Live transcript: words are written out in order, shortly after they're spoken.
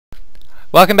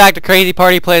Welcome back to Crazy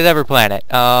Party Plays EverPlanet.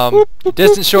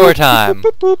 Distant shore time.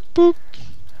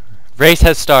 Race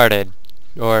has started.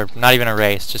 Or not even a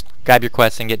race, just grab your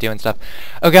quests and get doing stuff.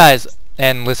 Oh guys,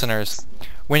 and listeners,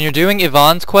 when you're doing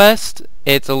Yvonne's quest,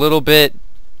 it's a little bit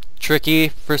tricky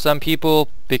for some people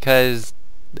because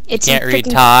you can't read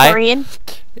Thai. Korean.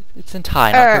 It's in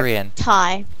Thai, not Korean.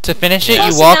 Thai. To finish it,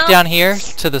 Close you walk enough. down here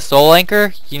to the soul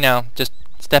anchor, you know, just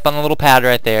step on the little pad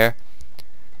right there.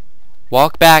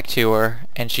 Walk back to her,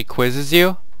 and she quizzes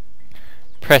you.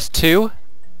 Press 2.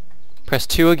 Press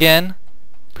 2 again.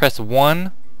 Press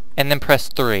 1. And then press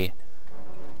 3.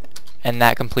 And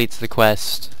that completes the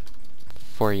quest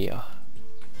for you.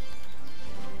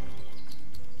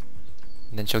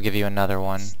 And then she'll give you another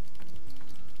one.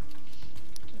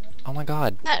 Oh my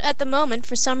god. At the moment,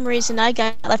 for some reason, I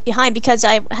got left behind because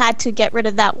I had to get rid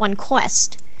of that one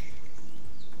quest.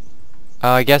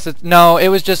 I guess it's... No, it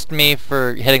was just me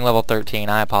for hitting level 13.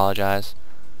 I apologize.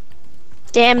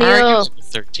 Damn you! Alright, level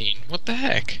 13. What the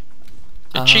heck?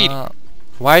 You're cheating.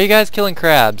 Why are you guys killing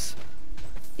crabs?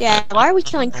 Yeah, why are we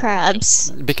killing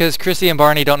crabs? Because Chrissy and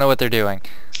Barney don't know what they're doing.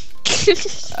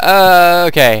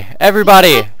 Okay.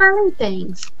 Everybody! Burn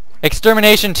things.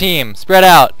 Extermination team, spread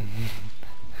out!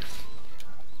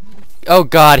 Oh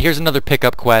god, here's another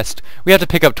pickup quest. We have to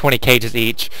pick up 20 cages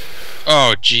each.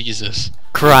 Oh, Jesus.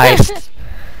 Christ.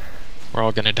 We're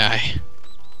all gonna die.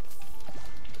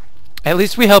 At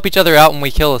least we help each other out when we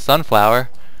kill a sunflower.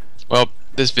 Well,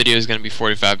 this video is gonna be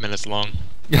 45 minutes long.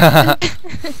 I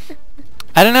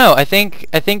don't know. I think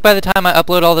by the time I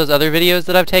upload all those other videos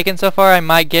that I've taken so far, I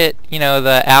might get, you know,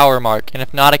 the hour mark. And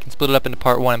if not, I can split it up into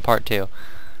part 1 and part 2.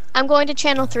 I'm going to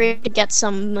channel 3 to get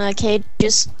some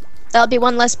cages. That'll be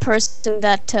one less person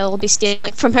that will be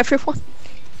stealing from everyone.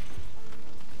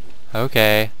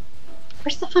 Okay.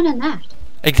 Where's the fun in that?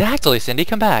 Exactly, Cindy.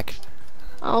 Come back.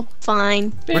 Oh,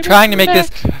 fine. We're trying to make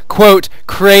this, quote,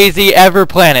 crazy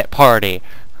EverPlanet party.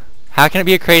 How can it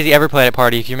be a crazy EverPlanet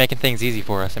party if you're making things easy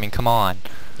for us? I mean, come on.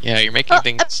 Yeah, you're making Well,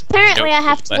 things... apparently I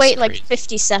have to less wait like crazy.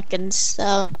 50 seconds,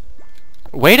 so...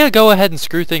 Way to go ahead and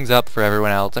screw things up for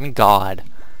everyone else. I mean, God.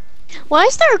 Why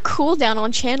is there a cooldown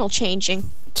on channel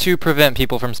changing? To prevent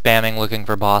people from spamming looking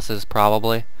for bosses,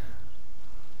 probably.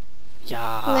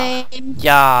 Yeah. Lame.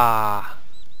 Yeah.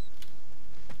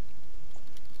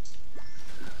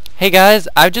 Hey guys,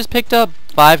 I've just picked up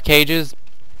 5 cages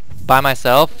by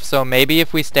myself, so maybe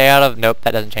if we stay out of... Nope,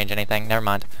 that doesn't change anything. Never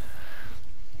mind.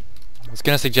 I was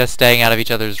gonna suggest staying out of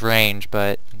each other's range,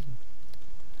 but...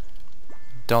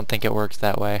 don't think it works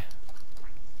that way.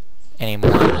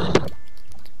 Anymore.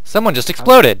 Someone just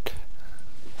exploded!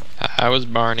 I was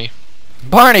Barney.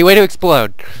 Barney, way to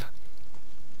explode!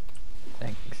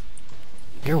 Thanks.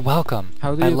 You're welcome.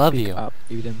 How do I you love pick you. up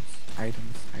items?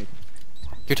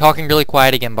 You're talking really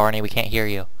quiet again, Barney. We can't hear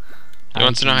you. He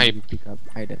wants to know how you... pick up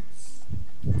items.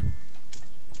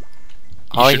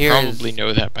 All I You should hear probably is...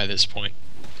 know that by this point.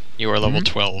 You are level Hmm?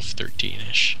 12,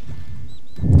 13-ish.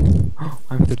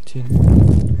 I'm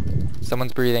 13.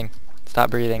 Someone's breathing.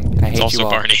 Stop breathing. I hate It's also you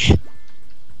all. Barney.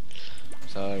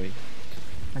 Sorry.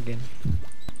 Again.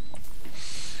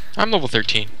 I'm level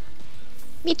 13.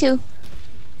 Me too.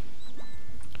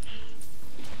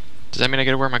 Does that mean I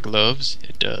gotta wear my gloves?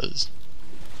 It does.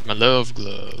 My love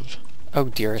glove. Oh,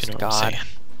 if dearest you know what I'm God.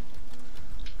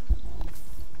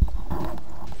 saying.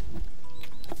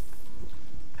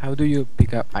 How do you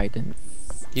pick up items?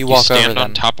 You You walk over stand them.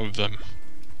 on top of them.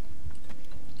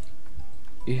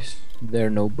 Is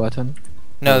there no button?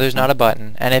 No, there's not a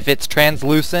button. And if it's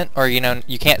translucent, or, you know,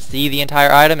 you can't see the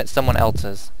entire item, it's someone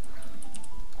else's.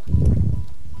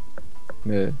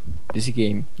 This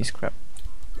game is crap.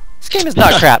 This game is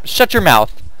not crap. Shut your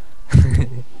mouth.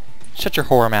 Shut your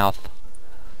whore mouth.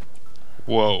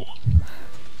 Whoa.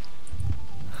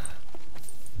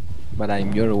 But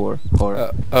I'm your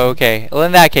horror. Okay. Well,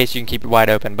 in that case, you can keep it wide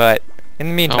open, but in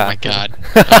the Oh meantime... my god.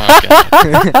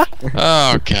 Oh god.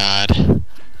 Oh god.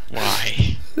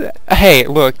 Why? Hey,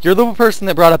 look, you're the person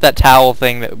that brought up that towel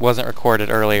thing that wasn't recorded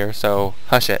earlier, so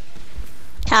hush it.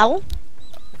 Towel?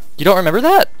 You don't remember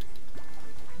that?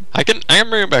 I can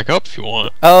bring it back up if you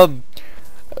want.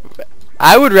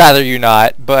 I would rather you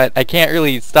not, but I can't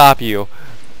really stop you.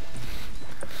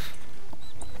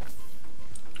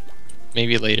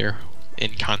 Maybe later,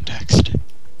 in context.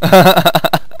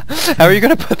 How are you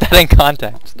gonna put that in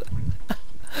context?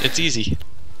 It's easy.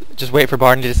 Just wait for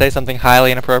Barney to say something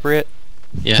highly inappropriate?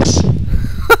 Yes.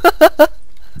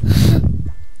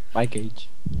 My cage.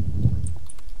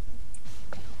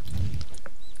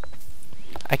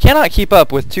 I cannot keep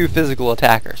up with 2 physical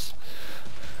attackers.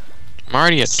 I'm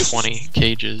already at 20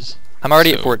 cages. I'm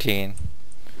already at So- 14.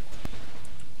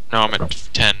 No, I'm at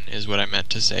 10 is what I meant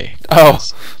to say. Oh.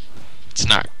 because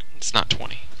It's not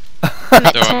 20. I'm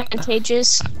at So 10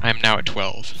 cages. I'm now at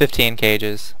 12. 15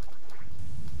 cages.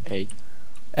 8.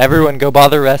 Everyone go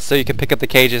bother Rest so you can pick up the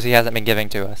cages he hasn't been giving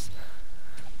to us.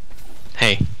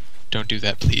 Hey, don't do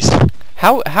that, please.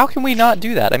 How can we not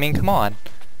do that? I mean, come on.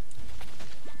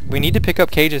 We need to pick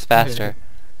up cages faster.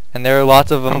 And there are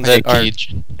lots of them that are...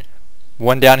 Cage.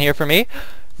 One down here for me.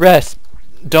 Rest,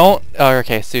 don't... Oh,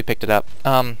 okay, Sue picked it up.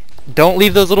 Don't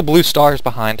leave those little blue stars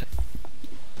behind.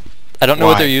 I don't know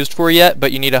what Why? they're used for yet,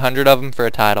 but you need 100 of them for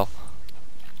a title.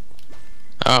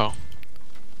 Oh.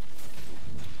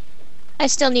 I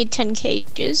still need 10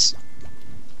 cages.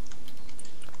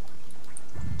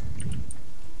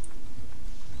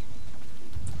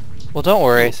 Well, don't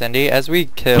worry, Cindy. As we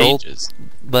kill, Cages.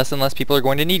 less and less people are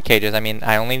going to need cages. I mean,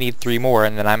 I only need 3 more,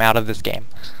 and then I'm out of this game.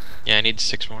 Yeah, I need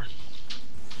 6 more.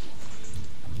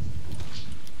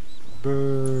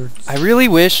 Birds. I really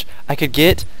wish I could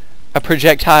get a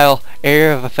projectile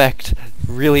area of effect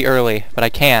really early, but I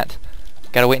can't.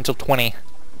 Gotta wait until 20,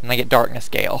 and I get darkness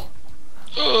gale.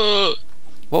 That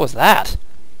What was that?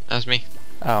 was me.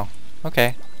 Oh,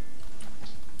 okay.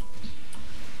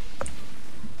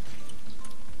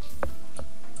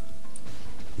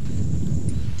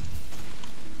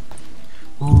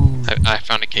 Ooh. I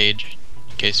found a cage,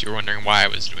 in case you were wondering why I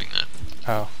was doing that.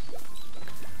 Oh.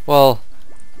 Well,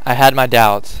 I had my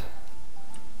doubts.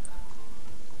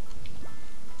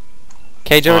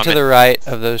 Cage over Well, to I'm the right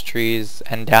of those trees,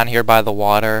 and down here by the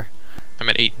water. I'm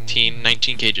at 18,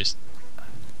 19 cages.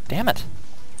 Damn it.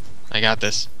 I got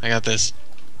this. I got this.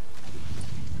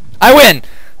 I win!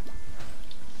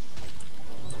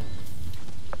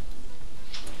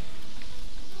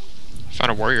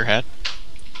 Found a warrior hat.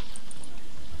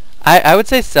 I would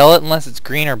say sell it unless it's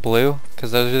green or blue,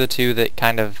 because those are the two that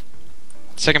kind of...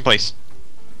 Second place.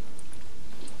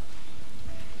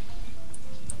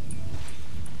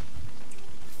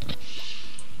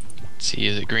 Let's see,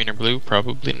 is it green or blue?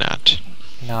 Probably not.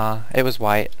 Nah, it was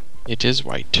white. It is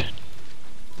white.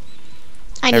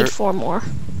 I Every- need 4 more.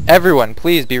 Everyone,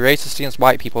 please be racist against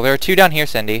white people. There are 2 down here,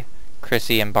 Cindy.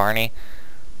 Chrissy and Barney.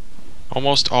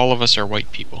 Almost all of us are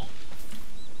white people.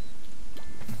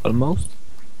 Almost.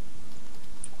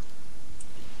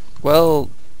 Well,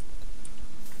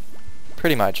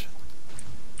 pretty much.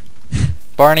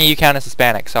 Barney, you count as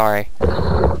Hispanic, sorry.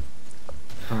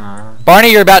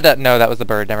 Barney, you're about to... No, that was the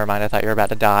bird. Never mind, I thought you were about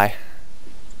to die.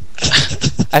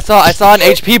 I saw an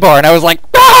HP bar and I was like,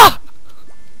 ah!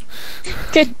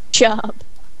 Good job.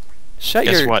 Shut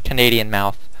Guess your what? Canadian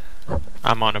mouth.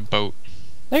 I'm on a boat.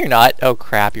 No, you're not. Oh,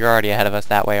 crap. You're already ahead of us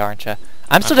that way, aren't you?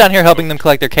 I'm still down here helping them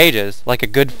collect their cages, like a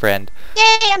good friend.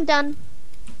 Yay, I'm done.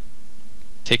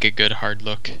 Take a good hard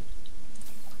look.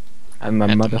 I'm a At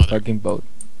the mother. motherfucking boat.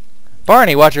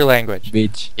 Barney, watch your language.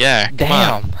 Bitch. Yeah, come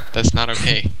Damn. on. That's not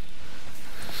okay.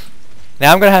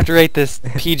 Now I'm going to have to rate this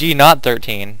PG not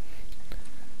 13.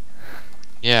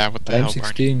 Yeah, what the I'm hell, Barney?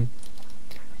 16.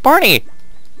 Barney!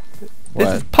 This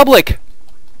is What? public.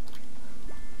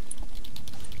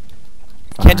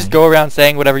 Can't just Fine. go around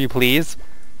saying whatever you please.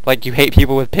 Like you hate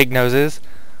people with pig noses.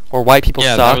 Or white people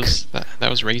Yeah, suck. that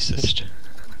was racist. You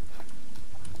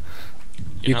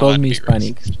You're not called allowed to me be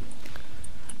Hispanic, racist.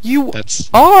 You That's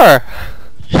are!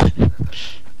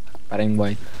 but I'm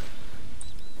white.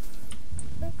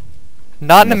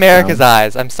 Not in That's America's brown.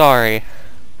 eyes. I'm sorry.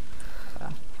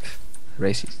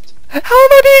 Racist. How am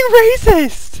I being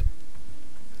racist?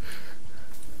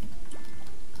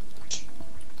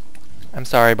 I'm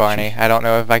sorry, Barney. I don't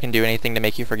know if I can do anything to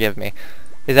make you forgive me.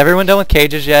 Is everyone done with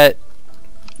cages yet?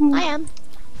 I am.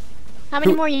 How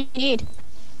many Who- more you need?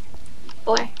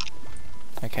 4.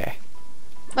 Okay.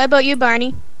 What about you,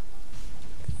 Barney?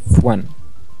 1.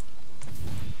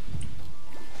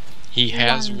 he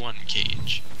has One. 1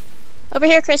 cage. Over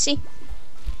here, Chrissy.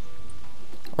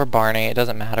 Or Barney. It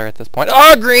doesn't matter at this point.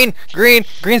 Oh, green! Green!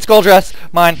 Green skull dress!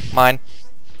 Mine. Mine.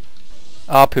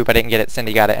 Oh, poop. I didn't get it.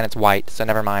 Cindy got it, and it's white, so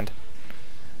never mind.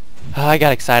 Oh, I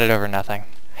got excited over nothing.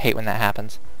 Hate when that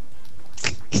happens.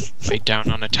 Right down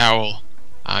on a towel.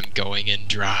 I'm going in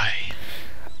dry.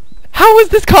 How is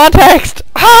this context?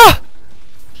 Ah!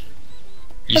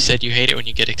 You said you hate it when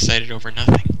you get excited over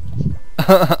nothing.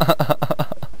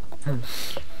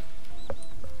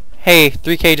 Hey,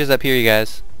 3 cages up here, you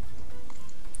guys.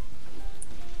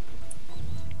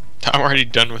 I'm already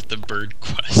done with the bird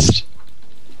quest.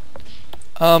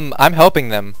 I'm helping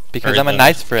them because Or I'm a the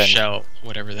nice friend. Shell,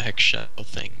 whatever the heck shell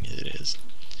thing it is.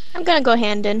 I'm gonna go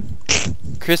hand in.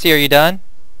 Chrissy, are you done?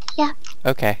 Yeah.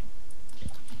 Okay.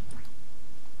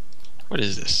 What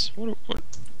is this?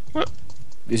 What?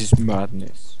 This is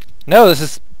madness. No, this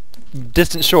is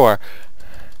distant shore.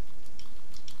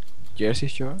 Jersey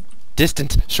Shore?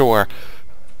 Distant shore.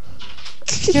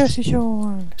 Jersey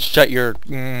Shore. Shut your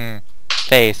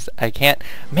face. I can't.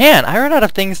 Man, I run out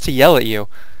of things to yell at you.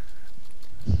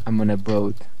 I'm on a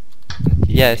boat.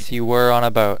 Yes, you were on a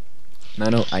boat.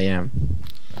 No, I am.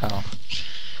 Oh.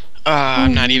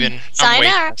 I'm not even. I'm way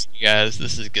Sayonara. past you guys.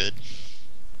 This is good.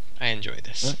 I enjoy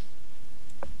this. What?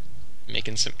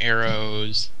 Making some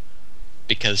arrows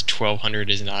because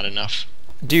 1200 is not enough.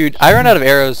 Dude, I run out of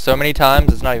arrows so many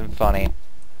times, it's not even funny.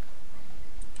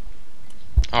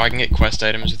 Oh, I can get quest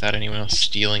items without anyone else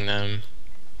stealing them.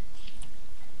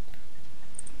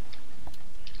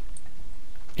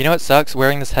 You know what sucks?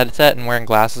 Wearing this headset and wearing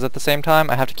glasses at the same time.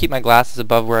 I have to keep my glasses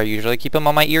above where I usually keep them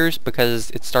on my ears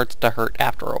because it starts to hurt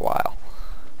after a while.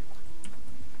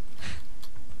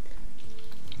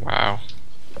 Wow.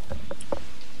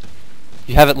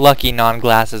 You have it lucky,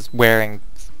 non-glasses wearing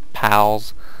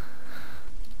pals.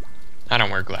 I don't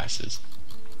wear glasses.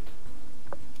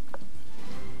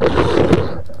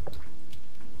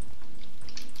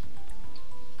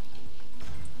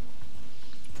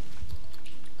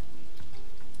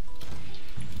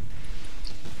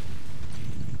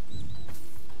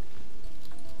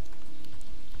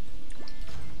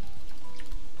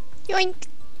 Yoink.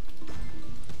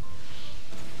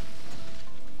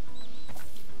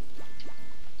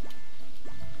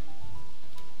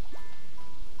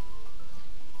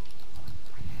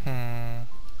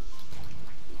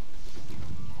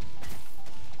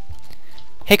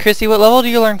 Hey Chrissy, what level do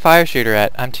you learn fire shooter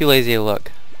at? I'm too lazy to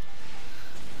look.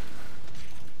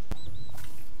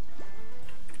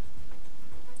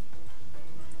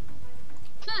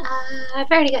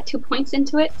 I've already got 2 points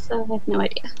into it, so I have no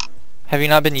idea. Have you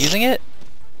not been using it?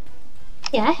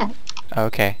 Yeah, I have.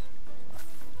 Okay.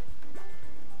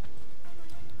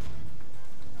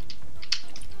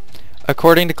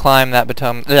 According to Climb, that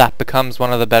becomes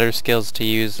one of the better skills to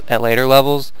use at later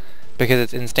levels because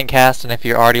it's instant cast, and if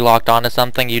you're already locked onto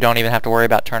something, you don't even have to worry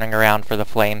about turning around for the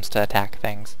flames to attack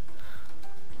things.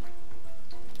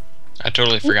 I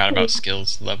totally forgot about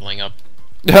skills leveling up.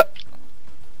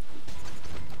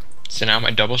 So now my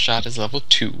double shot is level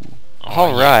 2.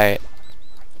 Alright.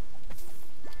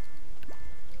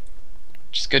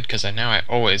 Which is good because now I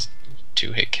always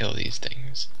 2-hit kill these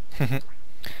things. As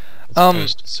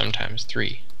opposed to sometimes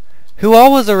 3. Who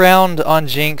all was around on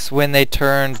Jinx when they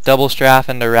turned double strafe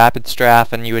into rapid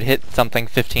strafe and you would hit something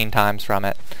 15 times from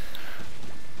it?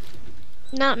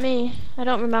 Not me. I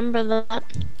don't remember that.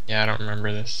 Yeah, I don't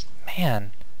remember this.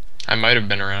 Man. I might have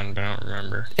been around, but I don't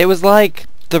remember. It was like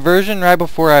the version right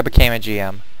before I became a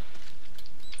GM.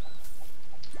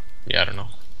 Yeah, I don't know.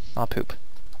 I'll poop.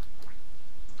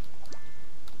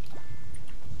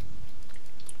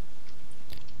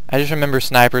 I just remember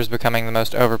snipers becoming the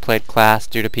most overplayed class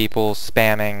due to people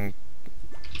spamming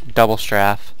double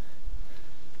strafe.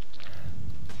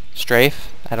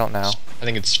 Strafe? I don't know. I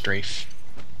think it's strafe.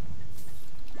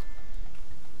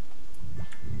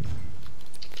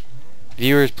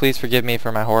 Viewers, please forgive me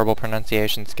for my horrible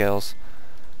pronunciation skills.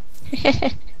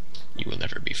 You will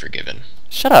never be forgiven.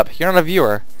 Shut up, you're not a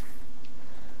viewer.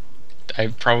 I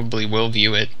probably will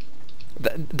view it.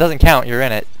 That doesn't count, you're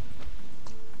in it.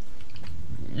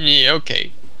 Yeah,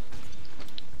 okay.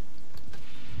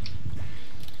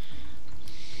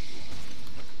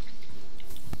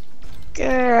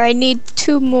 Grr, I need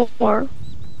 2 more.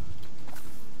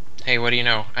 Hey, what do you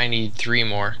know? I need 3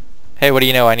 more Hey, what do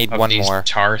you know? I need of one these more.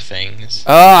 tar things.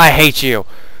 Oh, I hate you!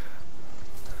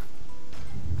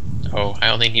 Oh, I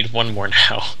only need 1 more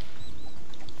now.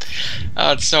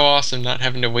 Oh, it's so awesome not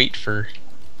having to wait for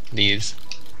these.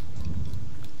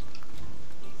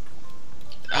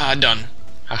 Ah, done.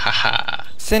 Ha ha ha.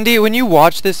 Cindy, when you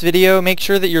watch this video, make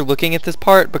sure that you're looking at this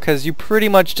part because you pretty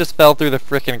much just fell through the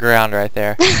frickin' ground right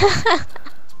there.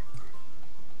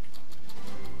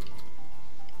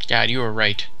 God, you were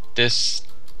right. This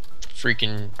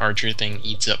freaking archer thing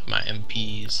eats up my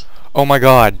MPs. Oh my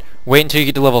god, wait until you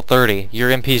get to level 30. Your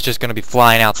MP's just gonna be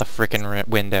flying out the frickin'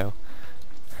 window.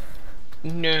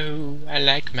 No, I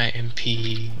like my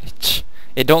MP.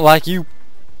 It don't like you.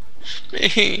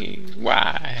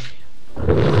 Why?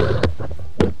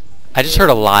 I just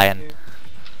heard a lion.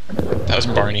 That was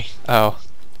Barney. Oh.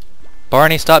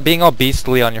 Barney, stop being all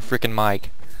beastly on your frickin'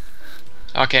 mic.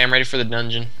 Okay, I'm ready for the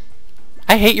dungeon.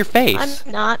 I hate your face.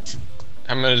 I'm not.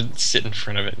 I'm gonna sit in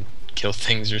front of it and kill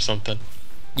things or something.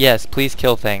 Yes, please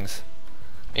kill things.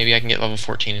 Maybe I can get level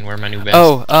 14 and wear my new vest.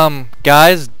 Oh,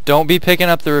 guys, don't be picking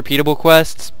up the repeatable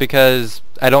quests because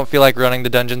I don't feel like running the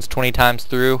dungeons 20 times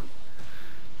through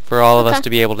for all of us Okay. to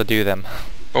be able to do them.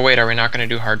 But wait, are we not going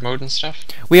to do hard mode and stuff?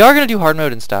 We are gonna do hard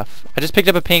mode and stuff. I just picked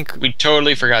up a pink. We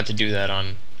totally forgot to do that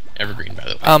on Evergreen, by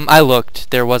the way. I looked.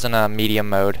 There wasn't a medium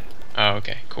mode. Oh,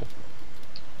 okay, cool.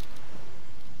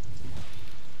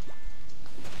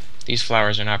 These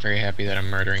flowers are not very happy that I'm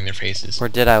murdering their faces. Or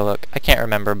did I look? I can't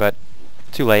remember, but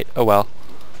too late. Oh well.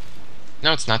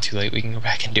 No, it's not too late. We can go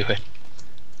back and do it.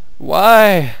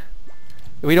 Why?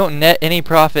 We don't net any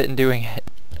profit in doing it.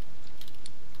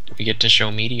 We get to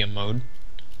show medium mode.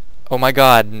 Oh my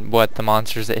god, what, the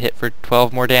monsters that hit for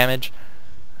 12 more damage?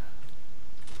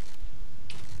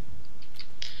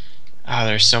 Ah,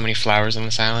 there's so many flowers on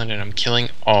this island, and I'm killing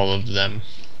all of them.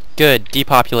 Good,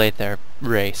 depopulate their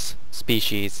race,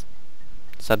 species,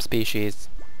 subspecies,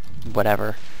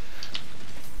 whatever.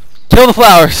 Kill the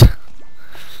flowers!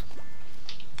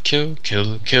 Kill,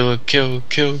 kill, kill, kill,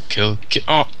 kill, kill, kill.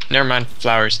 Oh, never mind.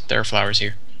 Flowers. There are flowers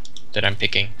here that I'm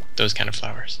picking. Those kind of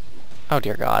flowers. Oh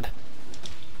dear god.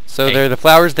 So Hey. they're the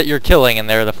flowers that you're killing, and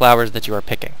they're the flowers that you are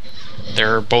picking.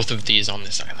 There are both of these on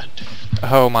this island.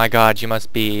 Oh my god, you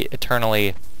must be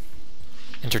eternally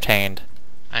entertained.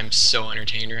 I'm so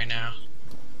entertained right now.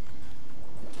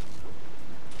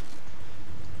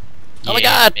 Oh my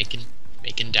Yeah, god!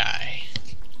 Making die.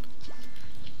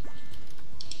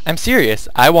 I'm serious.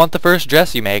 I want the first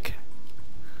dress you make.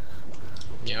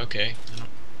 Yeah, okay.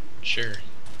 Sure.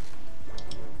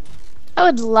 I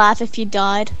would laugh if you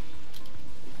died.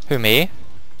 Who, me?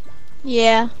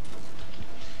 Yeah.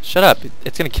 Shut up.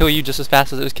 It's gonna kill you just as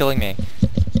fast as it was killing me.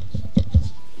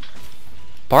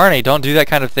 Barney, don't do that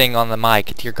kind of thing on the mic.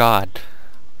 Dear God.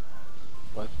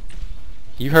 What?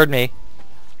 You heard me.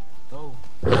 No.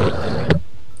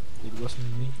 It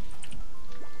wasn't me.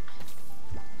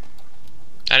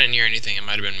 I didn't hear anything. It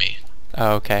might have been me.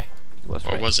 Oh, okay. It was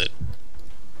What Ray. was it?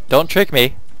 Don't trick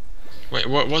me. Wait,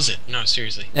 what was it? No,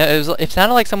 seriously. It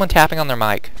sounded like someone tapping on their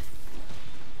mic.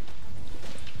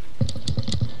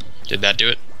 Did that do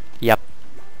it? Yep.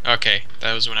 Okay,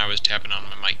 that was when I was tapping on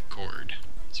my mic cord.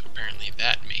 So apparently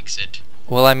that makes it.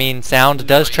 Well, I mean, sound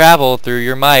does Noise. travel through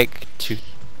your mic through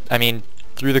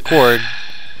the cord.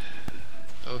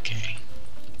 Okay.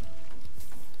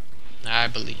 I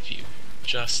believe you.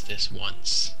 Just this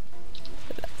once.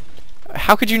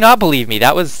 How could you not believe me?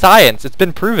 That was science. It's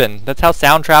been proven. That's how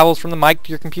sound travels from the mic to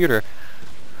your computer.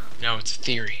 No, it's a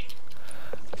theory.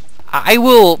 I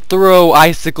will throw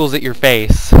icicles at your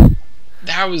face.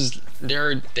 That was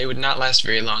they would not last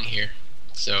very long here.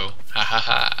 So, ha ha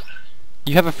ha.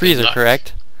 You have a freezer, luck.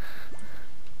 correct?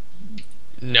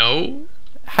 No,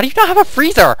 How do you not have a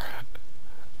freezer?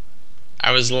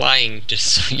 I was lying just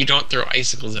so you don't throw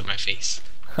icicles at my face.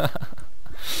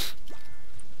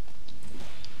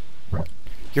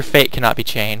 Your fate cannot be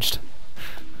changed.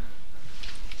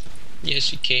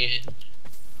 Yes, you can.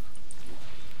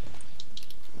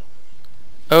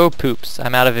 Oh poops,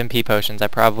 I'm out of MP potions. I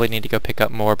probably need to go pick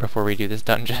up more before we do this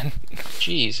dungeon.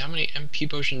 Jeez, how many MP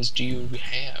potions do you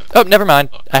have? Oh, never mind.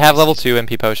 Oh, I have level Jesus. 2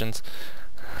 MP potions.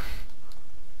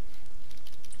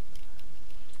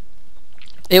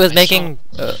 It was I making...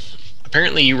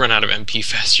 Apparently you run out of MP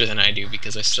faster than I do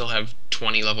because I still have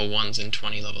 20 level 1s and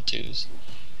 20 level 2s.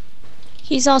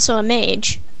 He's also a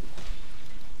mage.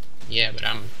 Yeah, but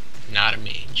I'm not a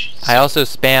mage. I also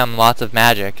spam lots of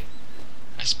magic.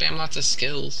 I spam lots of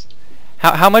skills.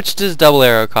 How much does double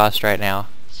arrow cost right now?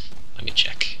 Let me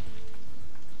check.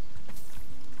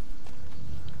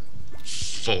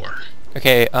 4.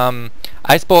 Okay,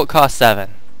 ice bolt costs 7.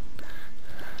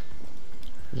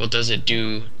 Well, does it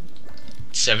do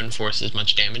 7/4 as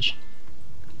much damage?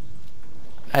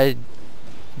 I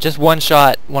just one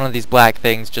shot one of these black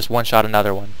things, just one shot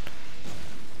another one.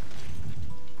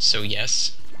 So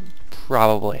yes.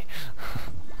 Probably.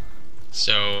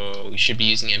 So we should be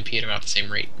using MP at about the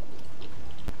same rate.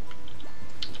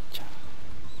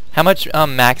 How much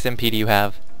max MP do you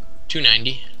have?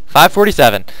 290.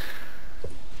 547.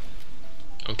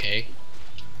 Okay.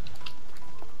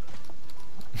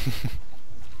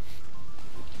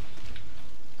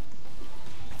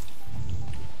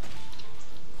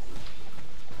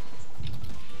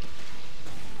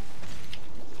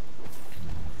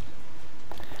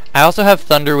 I also have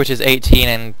Thunder, which is 18,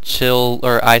 and Chill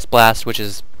or Ice Blast, which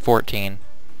is 14.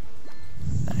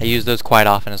 I use those quite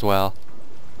often as well.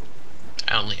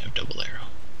 I only have double arrow.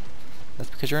 That's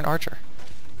because you're an archer.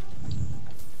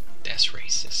 That's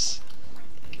racist.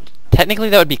 Technically,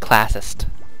 that would be classist.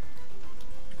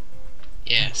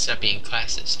 Yeah, stop being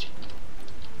classist.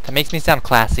 That makes me sound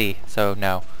classy, so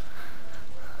no.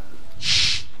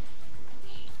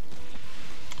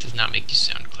 Does not make you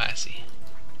sound classy.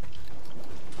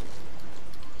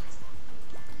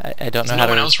 I don't Is know no how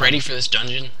to... one else ready for this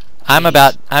dungeon?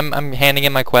 I'm handing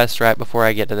in my quest right before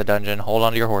I get to the dungeon. Hold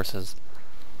on to your horses.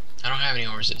 I don't have any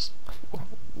horses.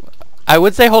 I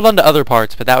would say hold on to other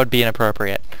parts, but that would be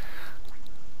inappropriate.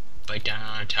 Bite down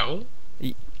on a towel?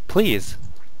 Please.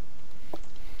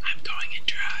 I'm going in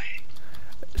dry.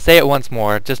 Say it once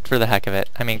more, just for the heck of it.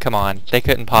 I mean, come on. They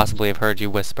couldn't possibly have heard you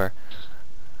whisper.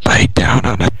 Bite down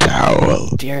on a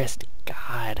towel. Dearest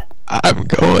God. I'm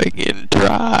going in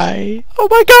dry. Oh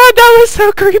my God, that was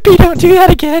so creepy. Don't do that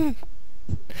again.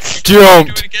 Don't.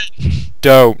 Do it again.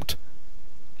 Don't.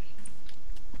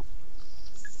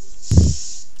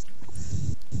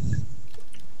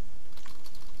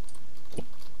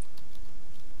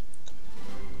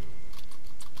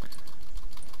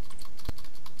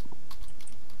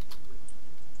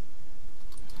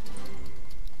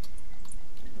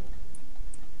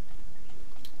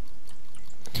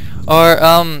 Or,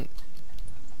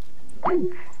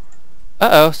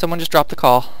 uh-oh, someone just dropped the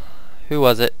call. Who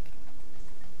was it?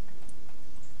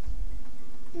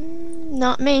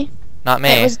 Not me. Not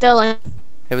me. It was Dylan.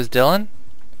 It was Dylan?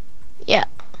 Yeah.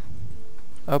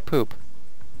 Oh, poop.